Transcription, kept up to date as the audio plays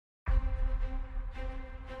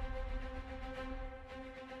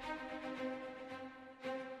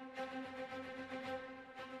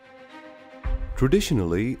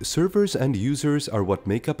Traditionally, servers and users are what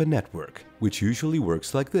make up a network, which usually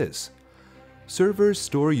works like this. Servers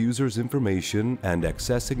store users' information and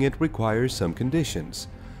accessing it requires some conditions.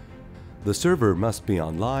 The server must be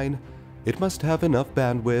online, it must have enough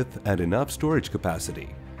bandwidth and enough storage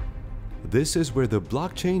capacity. This is where the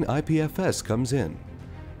blockchain IPFS comes in.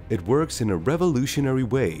 It works in a revolutionary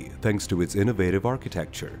way thanks to its innovative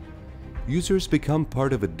architecture. Users become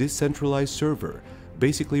part of a decentralized server,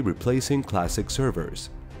 basically replacing classic servers.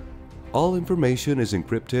 All information is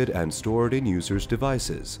encrypted and stored in users'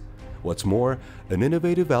 devices. What's more, an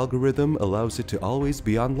innovative algorithm allows it to always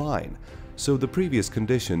be online, so the previous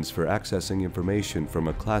conditions for accessing information from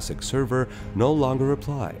a classic server no longer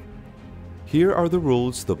apply. Here are the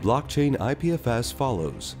rules the blockchain IPFS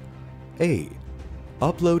follows. A.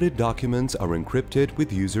 Uploaded documents are encrypted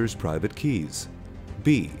with users' private keys.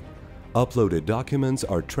 B. Uploaded documents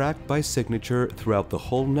are tracked by signature throughout the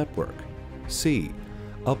whole network. C.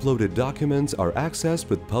 Uploaded documents are accessed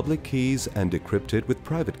with public keys and decrypted with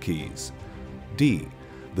private keys. D.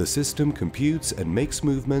 The system computes and makes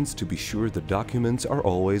movements to be sure the documents are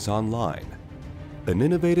always online. An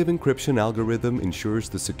innovative encryption algorithm ensures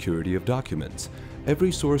the security of documents.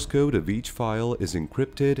 Every source code of each file is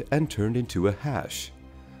encrypted and turned into a hash.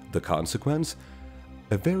 The consequence?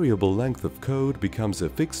 A variable length of code becomes a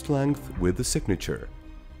fixed length with the signature.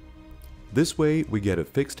 This way, we get a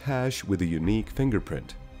fixed hash with a unique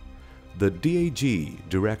fingerprint. The DAG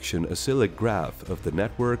direction acyclic graph of the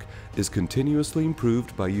network is continuously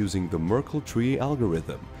improved by using the Merkle tree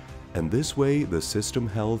algorithm, and this way the system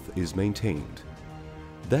health is maintained.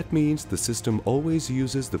 That means the system always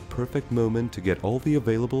uses the perfect moment to get all the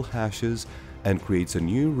available hashes and creates a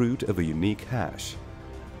new root of a unique hash.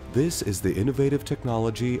 This is the innovative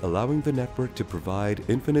technology allowing the network to provide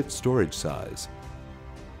infinite storage size.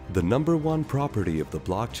 The number one property of the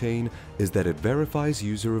blockchain is that it verifies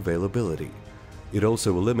user availability. It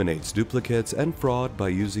also eliminates duplicates and fraud by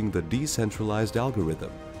using the decentralized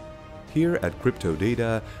algorithm. Here at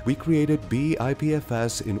CryptoDATA, we created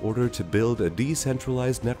B-IPFS in order to build a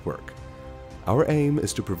decentralized network. Our aim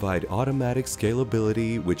is to provide automatic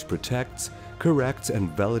scalability which protects, corrects, and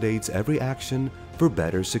validates every action for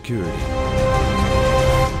better security.